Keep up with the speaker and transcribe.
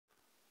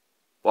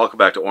Welcome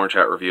back to Orange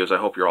Hat Reviews. I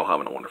hope you're all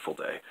having a wonderful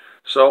day.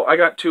 So, I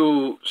got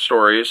two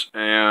stories,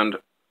 and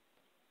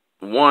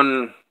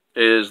one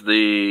is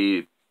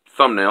the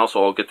thumbnail,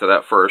 so I'll get to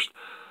that first.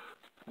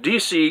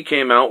 DC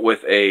came out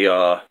with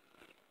a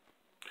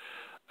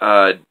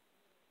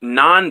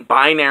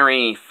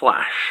non-binary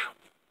Flash.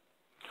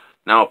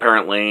 Now,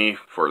 apparently,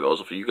 for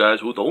those of you guys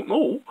who don't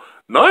know,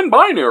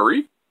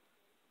 non-binary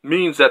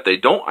means that they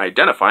don't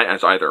identify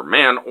as either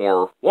man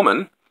or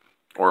woman,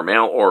 or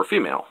male or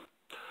female.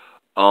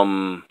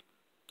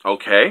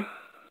 Okay.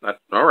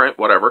 Alright,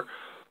 whatever.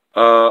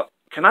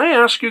 Can I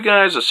ask you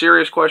guys a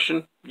serious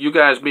question? You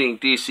guys being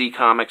DC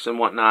Comics and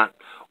whatnot.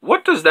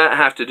 What does that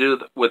have to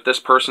do with this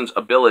person's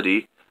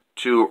ability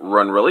to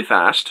run really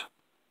fast?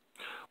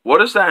 What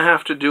does that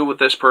have to do with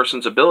this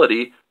person's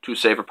ability to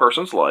save a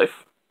person's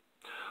life?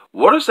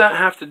 What does that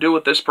have to do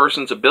with this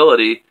person's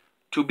ability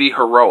to be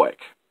heroic?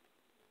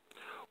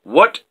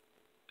 What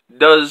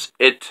does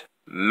it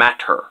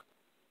matter?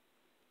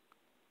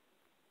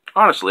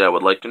 Honestly, I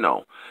would like to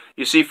know.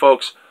 You see,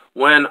 folks,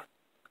 when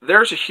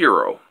there's a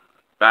hero,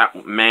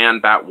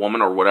 Batman, Batwoman,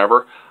 or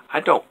whatever,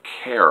 I don't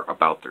care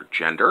about their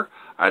gender.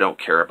 I don't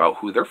care about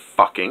who they're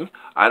fucking.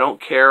 I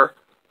don't care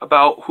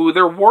about who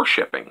they're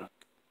worshipping.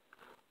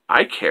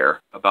 I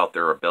care about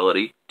their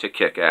ability to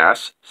kick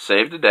ass,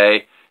 save the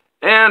day,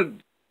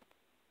 and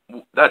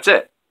that's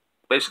it.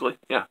 Basically,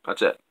 yeah,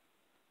 that's it.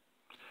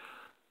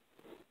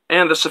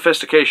 And the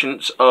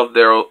sophistications of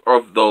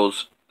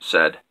those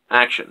said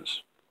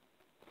actions.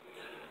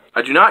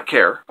 I do not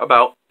care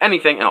about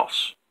anything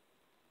else.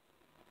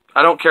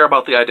 I don't care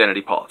about the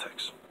identity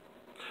politics.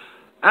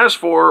 As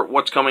for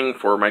what's coming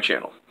for my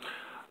channel,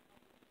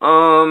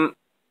 you're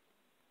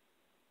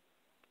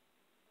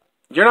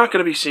not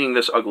going to be seeing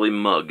this ugly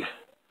mug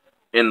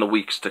in the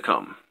weeks to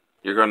come.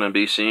 You're going to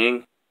be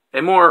seeing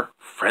a more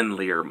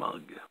friendlier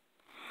mug.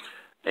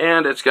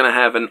 And it's going to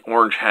have an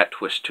orange hat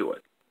twist to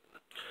it.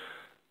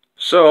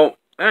 So,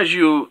 as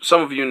some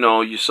of you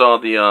know, you saw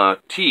the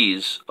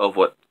tease of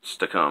what's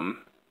to come.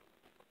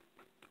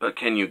 But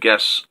can you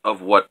guess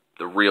of what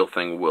the real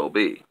thing will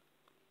be?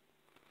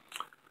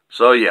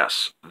 So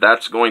yes,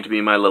 that's going to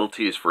be my little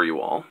tease for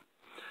you all.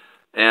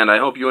 And I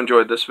hope you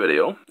enjoyed this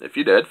video. If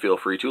you did, feel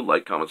free to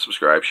like, comment,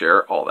 subscribe,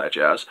 share, all that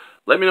jazz.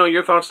 Let me know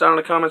your thoughts down in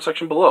the comment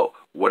section below.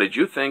 What did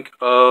you think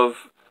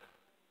of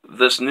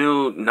this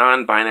new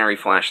non-binary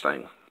Flash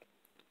thing?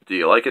 Do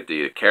you like it? Do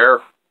you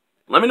care?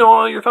 Let me know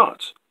all your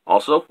thoughts.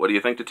 Also, what do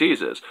you think the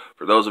tease is?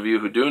 For those of you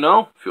who do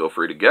know, feel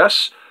free to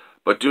guess.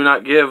 But do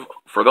not give,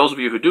 for those of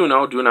you who do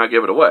know, do not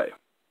give it away.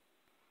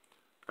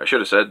 I should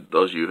have said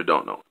those of you who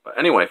don't know. But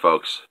anyway,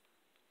 folks,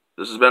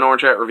 this has been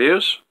Orange Hat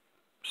Reviews.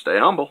 Stay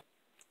humble.